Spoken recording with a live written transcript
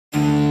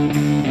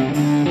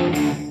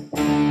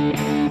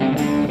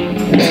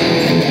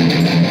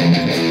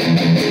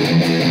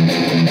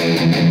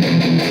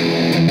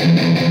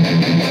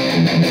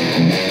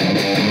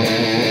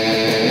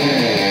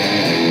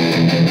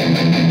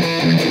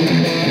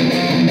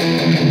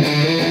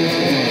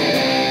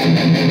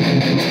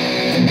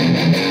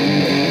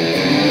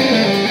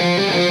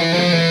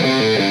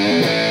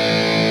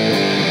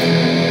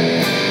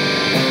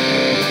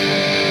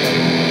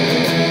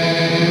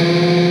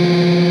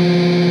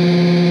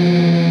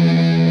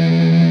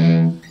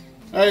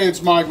Hey,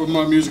 it's Mike with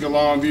My Music at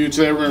Longview.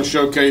 Today we're going to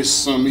showcase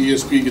some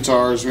ESP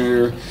guitars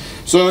here.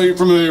 So you're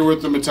familiar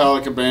with the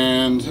Metallica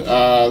band.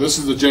 This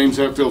is the James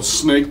Hetfield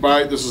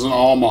Snakebyte. This is an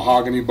all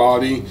mahogany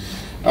body.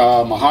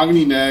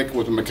 Mahogany neck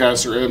with a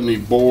Macassar Ebony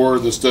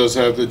board. This does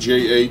have the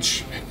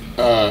JH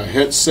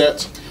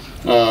headset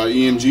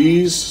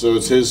EMGs, so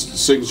it's his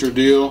signature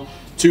deal.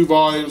 2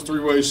 volumes,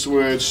 3-way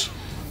switch,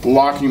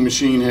 locking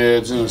machine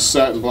heads, and a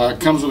satin black.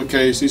 Comes with a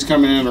case. He's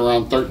coming in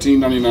around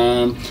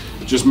 $13.99.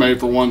 Just made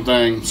for one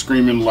thing: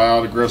 screaming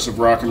loud, aggressive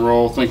rock and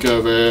roll. Think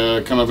of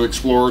a kind of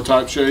explorer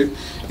type shape,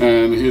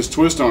 and his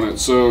twist on it.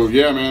 So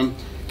yeah, man,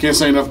 can't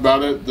say enough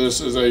about it.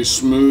 This is a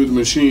smooth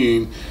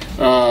machine.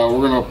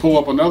 We're gonna pull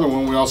up another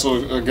one. We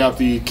also got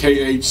the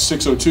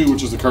KH602,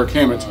 which is the Kirk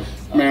Hammett.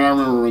 Man, I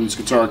remember when this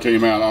guitar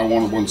came out, I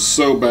wanted one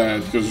so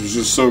bad because it was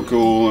just so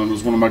cool, and it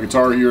was one of my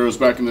guitar heroes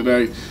back in the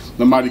day,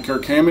 the mighty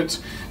Kirk Hammett.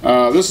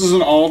 This is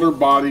an alder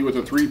body with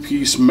a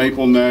 3-piece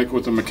maple neck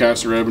with a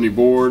Macassar Ebony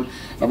board.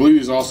 I believe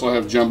these also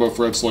have jumbo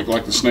frets like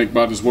the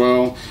Snakebyte as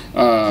well.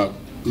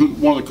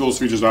 One of the coolest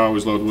features I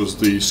always loved was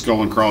the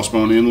skull and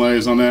crossbone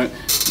inlays on that.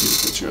 Get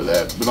a picture of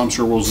that, but I'm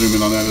sure we'll zoom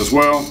in on that as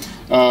well.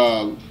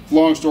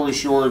 Long story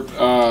short,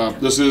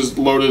 this is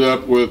loaded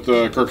up with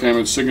Kirk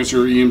Hammett's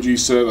signature EMG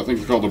set. I think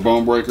they're called the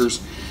Bone Breakers.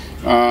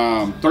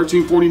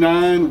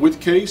 $13.49 with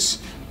case.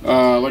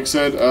 Like I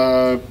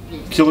said,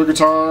 killer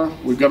guitar.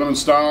 We've got them in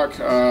stock.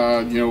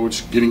 You know,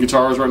 which getting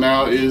guitars right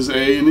now is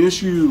an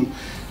issue.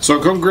 So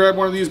come grab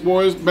one of these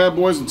bad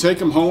boys, and take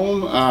them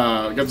home.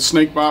 Got the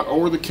Snakebyte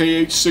or the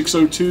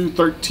KH602,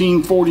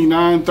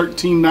 $13.49,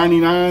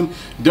 $13.99.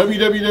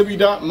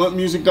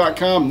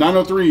 www.muttmusic.com,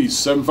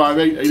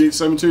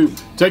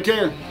 903-758-8872. Take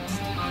care.